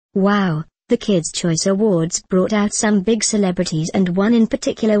Wow, the Kids' Choice Awards brought out some big celebrities, and one in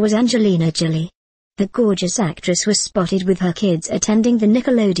particular was Angelina Jolie. The gorgeous actress was spotted with her kids attending the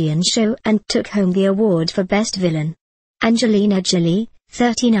Nickelodeon show and took home the award for Best Villain. Angelina Jolie,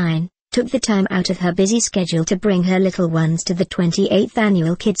 39, took the time out of her busy schedule to bring her little ones to the 28th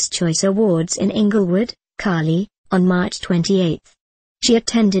Annual Kids' Choice Awards in Inglewood, Cali, on March 28. She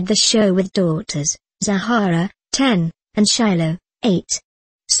attended the show with daughters, Zahara, 10, and Shiloh, 8.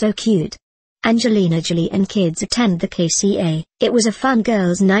 So cute. Angelina Jolie and kids attend the KCA. It was a fun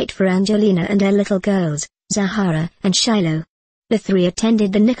girls' night for Angelina and her little girls, Zahara and Shiloh. The three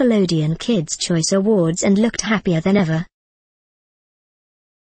attended the Nickelodeon Kids' Choice Awards and looked happier than ever.